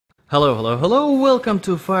Hello, hello, hello, welcome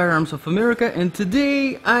to Firearms of America, and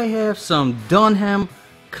today I have some Dunham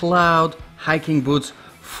Cloud hiking boots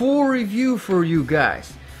for review for you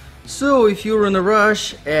guys. So if you're in a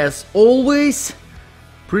rush, as always,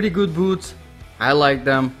 pretty good boots. I like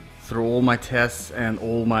them through all my tests and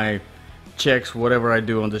all my checks, whatever I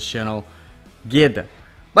do on this channel, get them.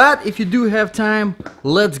 But if you do have time,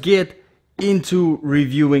 let's get into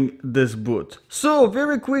reviewing this boot. So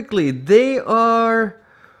very quickly, they are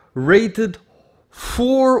rated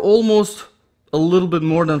 4, almost a little bit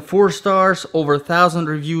more than 4 stars, over 1,000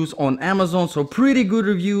 reviews on Amazon, so pretty good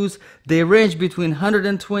reviews. They range between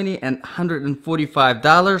 $120 and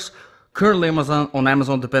 $145 currently on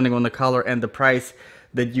Amazon, depending on the color and the price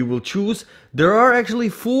that you will choose. There are actually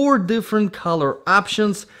 4 different color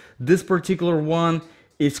options. This particular one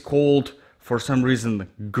is called, for some reason,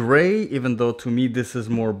 gray, even though to me this is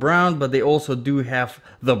more brown, but they also do have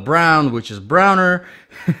the brown, which is browner,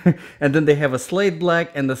 and then they have a slate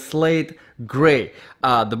black and a slate gray.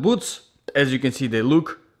 The boots, as you can see, they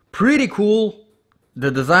look pretty cool. The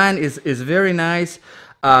design is very nice,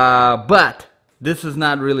 but this is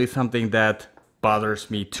not really something that bothers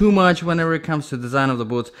me too much whenever it comes to design of the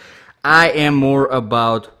boots. I am more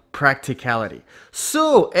about practicality.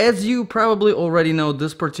 So, as you probably already know,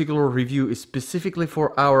 this particular review is specifically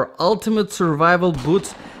for our Ultimate Survival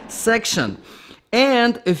Boots section.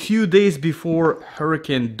 And a few days before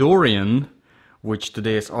Hurricane Dorian, which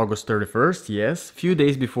today is August 31st, yes, a few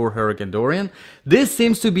days before Hurricane Dorian, this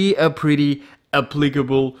seems to be a pretty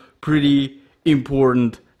applicable, pretty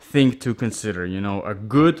important thing to consider, you know, a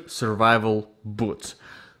good survival boots.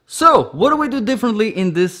 So, what do we do differently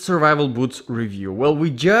in this survival boots review? Well, we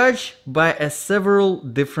judge by several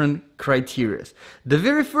different criteria. The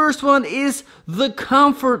very first one is the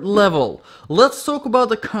comfort level. Let's talk about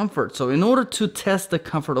the comfort. So, in order to test the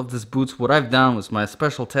comfort of these boots, what I've done was my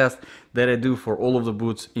special test that I do for all of the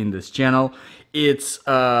boots in this channel. It's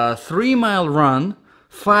a 3-mile run,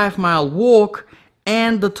 5-mile walk,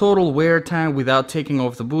 and the total wear time without taking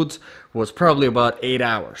off the boots was probably about 8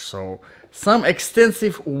 hours. So, some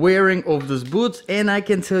extensive wearing of these boots, and I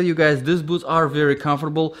can tell you guys, these boots are very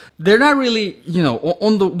comfortable. They're not really, you know,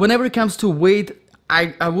 whenever it comes to weight,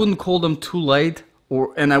 I wouldn't call them too light,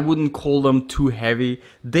 and I wouldn't call them too heavy.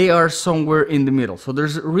 They are somewhere in the middle, so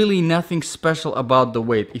there's really nothing special about the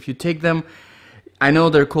weight. If you take them, I know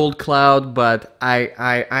they're called Cloud, but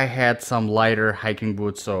I had some lighter hiking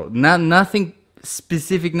boots, so nothing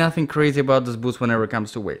specific, nothing crazy about these boots whenever it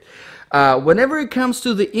comes to weight. Whenever it comes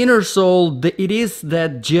to the inner sole, it is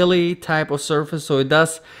that jelly type of surface, so it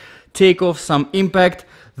does take off some impact.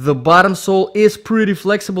 The bottom sole is pretty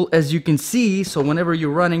flexible, as you can see, so whenever you're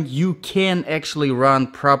running, you can actually run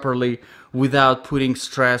properly without putting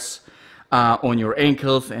stress on your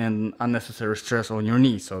ankles and unnecessary stress on your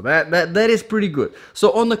knees. So that is pretty good.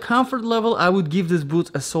 So on the comfort level, I would give these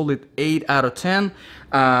boots a solid 8 out of 10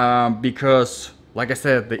 because, like I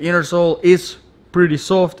said, the inner sole is pretty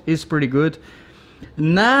soft, is pretty good.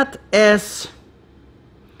 Not as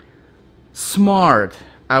smart,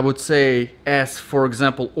 I would say, as, for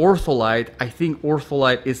example, Ortholite. I think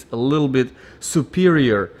Ortholite is a little bit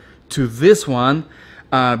superior to this one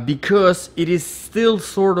because it is still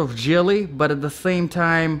sort of jelly, but at the same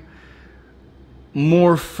time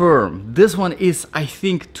more firm. This one is, I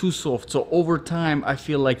think, too soft, so over time I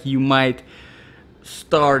feel like you might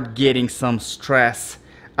start getting some stress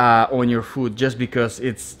on your foot just because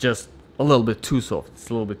it's just a little bit too soft, it's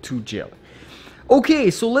a little bit too jelly. Okay,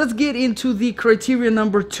 so let's get into the criteria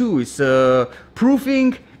number 2. It's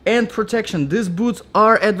proofing and protection. These boots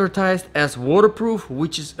are advertised as waterproof,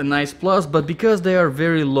 which is a nice plus, but because they are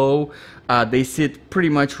very low, they sit pretty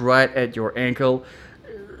much right at your ankle.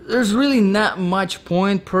 There's really not much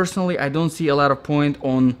point. Personally, I don't see a lot of point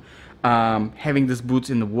on having these boots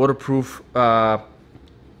in the waterproof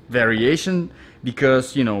variation,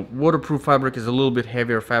 because, you know, waterproof fabric is a little bit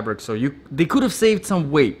heavier fabric, so they could have saved some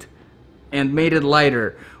weight and made it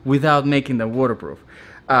lighter without making them waterproof.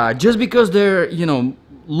 Just because they're, you know,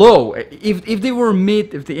 low, if they were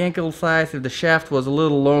mid, if the ankle size, if the shaft was a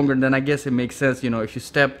little longer, then I guess it makes sense. You know, if you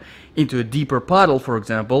step into a deeper puddle, for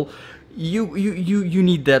example, you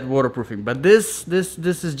need that waterproofing. But this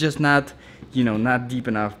is just not, you know, not deep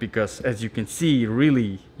enough, because as you can see,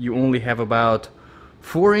 really you only have about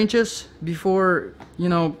 4 inches before, you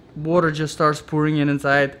know, water just starts pouring in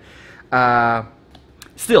inside.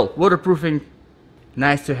 Still, waterproofing,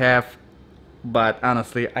 nice to have, but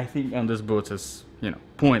honestly, I think on this boots is, you know,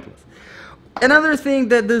 pointless. Another thing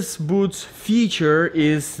that this boots feature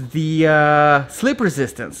is the slip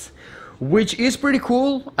resistance, which is pretty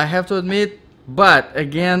cool, I have to admit, but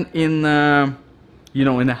again, in you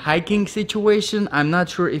know, in a hiking situation, I'm not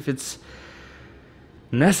sure if it's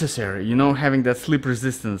necessary, you know, having that slip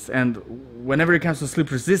resistance. And whenever it comes to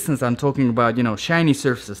slip resistance, I'm talking about, you know, shiny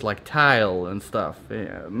surfaces like tile and stuff,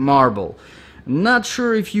 marble. Not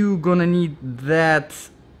sure if you're gonna need that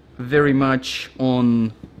very much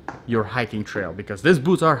on your hiking trail, because these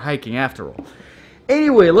boots are hiking after all.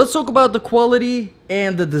 Anyway, let's talk about the quality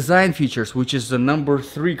and the design features, which is the number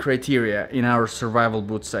 3 criteria in our survival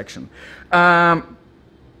boot section.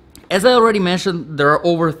 As I already mentioned, there are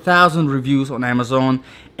over 1,000 reviews on Amazon,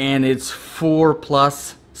 and it's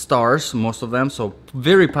 4+ stars, most of them, so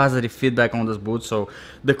very positive feedback on this boot. So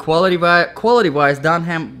the quality-wise,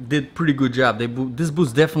 Dunham did pretty good job. These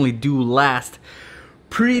boots definitely do last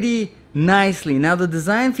pretty nicely. Now the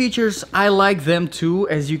design features, I like them too.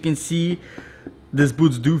 As you can see, these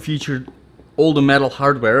boots do feature all the metal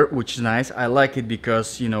hardware, which is nice. I like it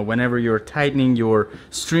because, you know, whenever you're tightening your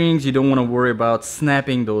strings, you don't want to worry about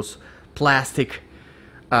snapping those plastic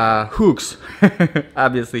hooks.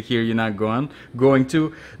 Obviously here you're not going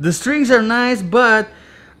to. The strings are nice, but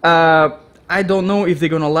I don't know if they're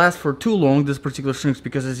gonna last for too long, this particular strings,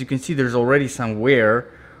 because as you can see, there's already some wear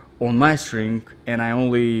on my string, and I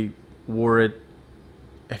only wore it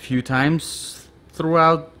a few times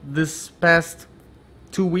throughout this past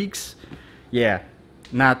 2 weeks. Yeah,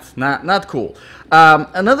 not cool.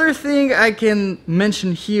 Another thing I can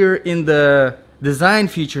mention here in the design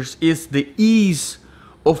features is the ease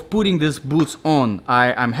of putting these boots on.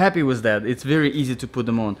 I'm happy with that. It's very easy to put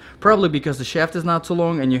them on, probably because the shaft is not too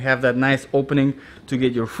long and you have that nice opening to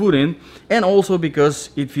get your foot in, and also because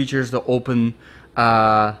it features the open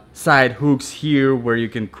side hooks here where you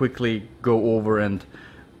can quickly go over and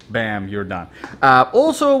bam, you're done.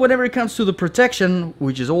 Also, whenever it comes to the protection,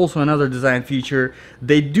 which is also another design feature,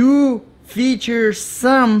 they do feature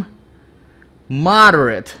some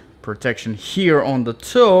moderate protection here on the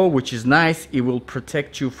toe, which is nice. It will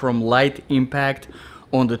protect you from light impact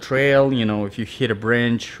on the trail. You know, if you hit a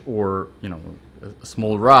branch or, you know, a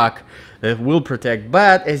small rock, that will protect.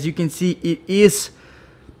 But as you can see, it is,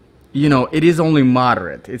 you know, it is only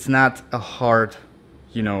moderate. It's not a hard,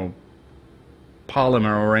 you know,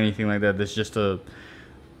 polymer or anything like that. It's just a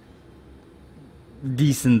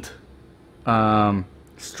decent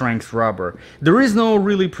strength rubber. There is no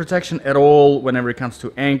really protection at all whenever it comes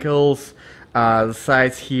to ankles, the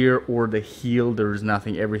sides here, or the heel. There is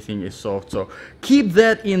nothing. Everything is soft, so keep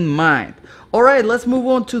that in mind. All right, let's move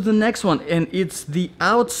on to the next one, and it's the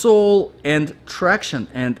outsole and traction.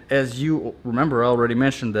 And as you remember, I already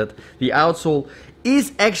mentioned that the outsole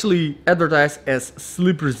is actually advertised as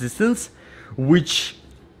slip resistance, which,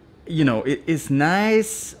 you know, it is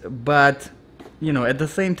nice, but, you know, at the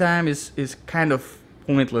same time is kind of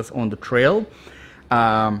pointless on the trail.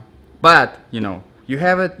 But, you know, you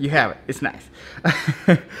have it, it's nice.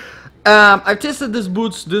 I've tested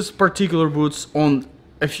this particular boots on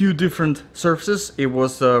a few different surfaces. It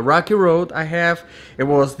was the rocky road it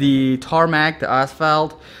was the tarmac, the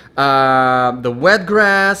asphalt, the wet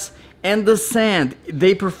grass, and the sand.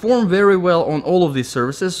 They perform very well on all of these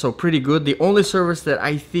surfaces, so pretty good. The only surface that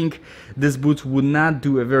I think these boots would not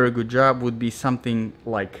do a very good job would be something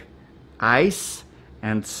like ice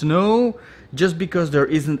and snow, just because there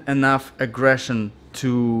isn't enough aggression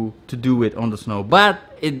to do it on the snow. But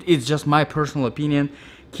it's just my personal opinion.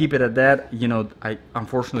 Keep it at that. You know, I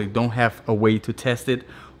unfortunately don't have a way to test it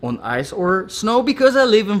on ice or snow because I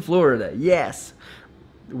live in Florida. Yes.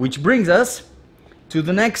 Which brings us to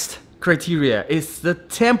the next criteria. It's the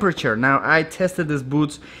temperature. Now, I tested these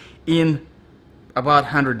boots in about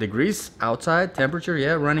 100 degrees outside temperature,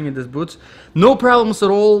 yeah, running in these boots. No problems at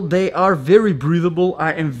all. They are very breathable.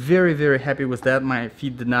 I am very, very happy with that. My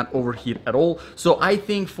feet did not overheat at all. So I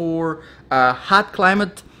think for hot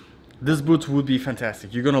climate, these boots would be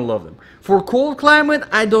fantastic. You're gonna love them. For cold climate,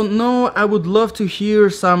 I don't know. I would love to hear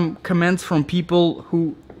some comments from people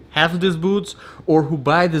who have these boots or who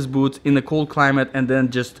buy these boots in the cold climate, and then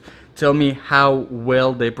just tell me how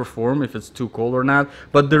well they perform, if it's too cold or not.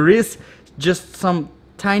 But there is just some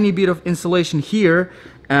tiny bit of insulation here,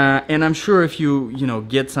 and I'm sure if you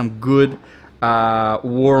get some good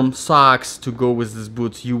warm socks to go with these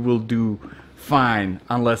boots, you will do fine,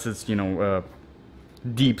 unless it's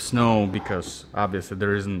deep snow, because obviously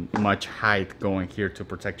there isn't much height going here to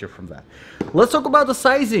protect you from that. Let's talk about the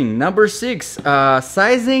sizing. Number 6,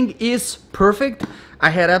 sizing is perfect. I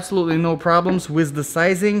had absolutely no problems with the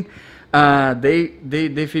sizing.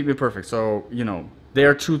 They fit me perfect, so they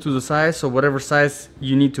are true to the size. So whatever size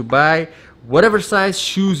you need to buy, whatever size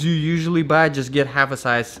shoes you usually buy, just get half a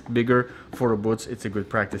size bigger for the boots. It's a good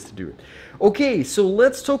practice to do it. Okay, so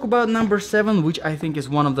let's talk about number 7, which I think is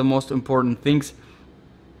one of the most important things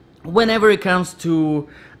whenever it comes to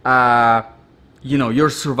you know, your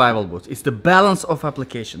survival boots. It's the balance of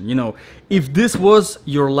application. You know, if this was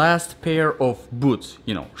your last pair of boots,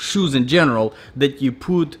 you know, shoes in general, that you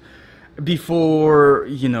put before,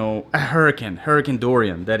 you know, a Hurricane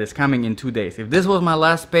Dorian that is coming in 2 days. If this was my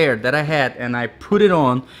last pair that I had and I put it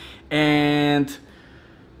on and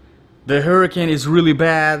the hurricane is really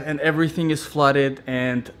bad and everything is flooded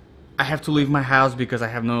and I have to leave my house because I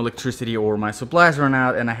have no electricity or my supplies run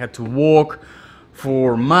out and I had to walk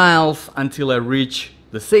for miles until I reach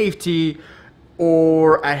the safety,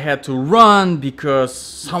 or I had to run because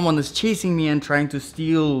someone is chasing me and trying to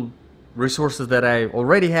steal resources that I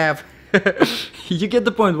already have. You get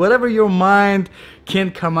the point. Whatever your mind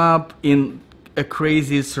can come up in a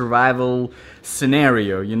crazy survival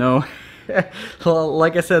scenario, you know. Well,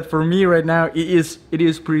 like I said, for me right now, it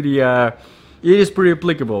is pretty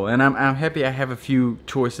applicable, and I'm happy I have a few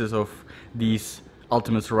choices of these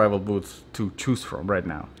ultimate survival boots to choose from right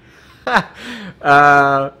now.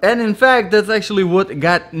 And in fact, that's actually what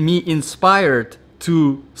got me inspired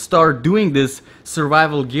to start doing this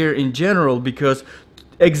survival gear in general, because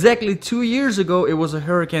exactly 2 years ago it was a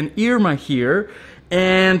Hurricane Irma here,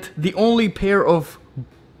 and the only pair of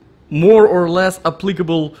more or less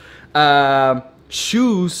applicable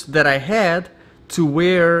shoes that I had to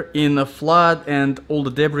wear in a flood and all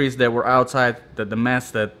the debris that were outside, the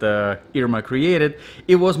mess that Irma created,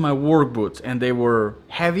 it was my work boots, and they were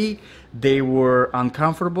heavy, they were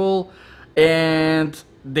uncomfortable, and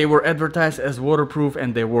they were advertised as waterproof,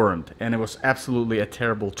 and they weren't, and it was absolutely a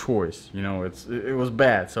terrible choice. You know, it was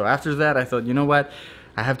bad. So after that I thought, you know what,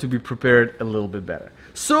 I have to be prepared a little bit better.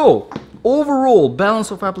 So overall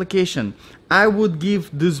balance of application, I would give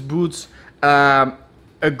these boots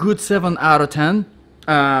a good 7 out of 10.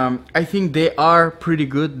 I think they are pretty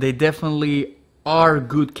good. They definitely are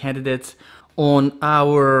good candidates on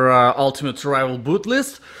our ultimate survival boot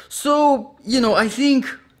list. So, you know, I think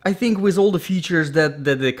with all the features that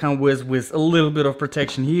they come with a little bit of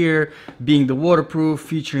protection here, being the waterproof,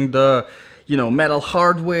 featuring the, you know, metal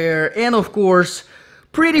hardware, and of course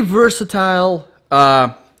pretty versatile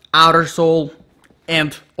outer sole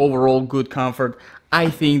and overall good comfort, I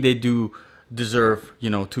think they do deserve, you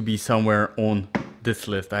know, to be somewhere on this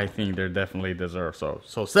list. I think they definitely deserve.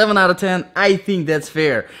 So 7 out of 10, I think that's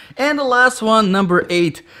fair. And the last one, number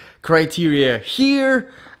 8 criteria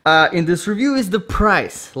here in this review is the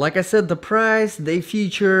price. Like I said, the price, they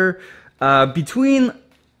feature between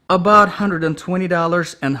about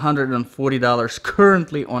 $120 and $140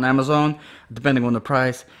 currently on Amazon, depending on the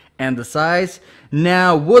price and the size.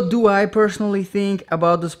 Now, what do I personally think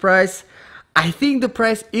about this price? I think the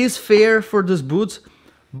price is fair for these boots,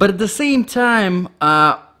 but at the same time,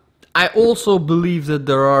 I also believe that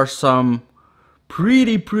there are some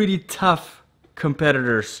pretty tough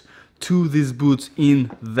competitors to these boots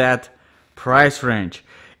in that price range.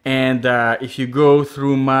 And if you go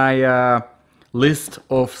through my list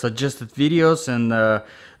of suggested videos and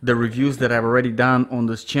the reviews that I've already done on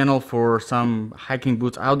this channel for some hiking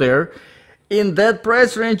boots out there, in that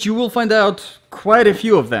price range you will find out quite a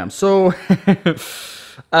few of them. So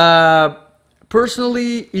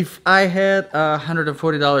personally, if I had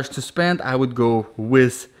 $140 to spend, I would go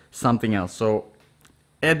with something else. So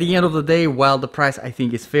at the end of the day, while the price I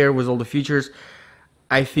think is fair with all the features,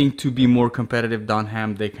 I think to be more competitive,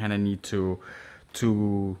 Dunham, they kind of need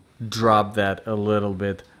to drop that a little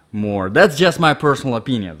bit more. That's just my personal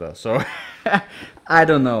opinion though, so I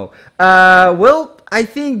don't know. Well, I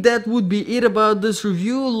think that would be it about this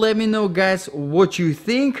review. Let me know, guys, what you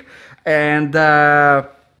think, and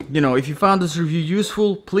you know, if you found this review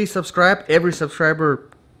useful, please subscribe. Every subscriber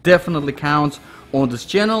definitely counts on this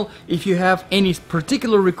channel. If you have any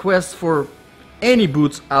particular requests for any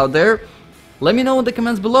boots out there, let me know in the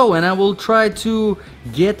comments below, and I will try to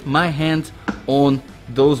get my hands on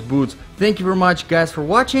those boots. Thank you very much, guys, for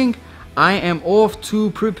watching. I am off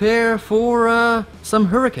to prepare for some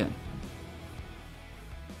hurricane.